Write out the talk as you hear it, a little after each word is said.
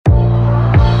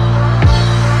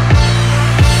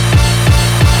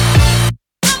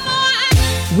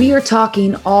we are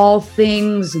talking all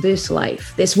things this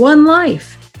life, this one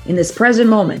life in this present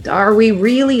moment. Are we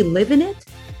really living it?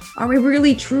 Are we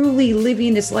really truly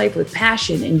living this life with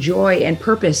passion and joy and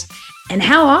purpose? And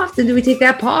how often do we take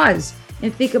that pause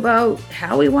and think about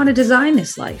how we want to design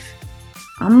this life?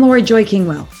 I'm Laurie Joy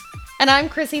Kingwell. And I'm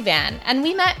Krissy Vann, and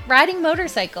we met riding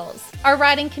motorcycles. Our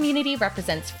riding community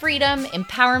represents freedom,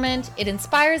 empowerment, it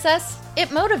inspires us, it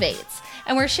motivates.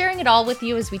 And we're sharing it all with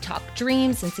you as we talk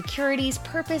dreams, insecurities,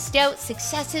 purpose, doubt,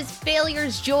 successes,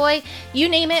 failures, joy, you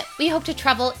name it. We hope to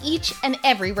travel each and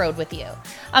every road with you.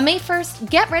 On May 1st,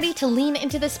 get ready to lean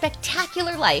into the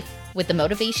spectacular life with the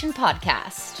Motovation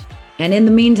Podcast. And in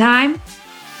the meantime,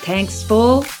 tanks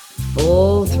full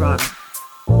throttle.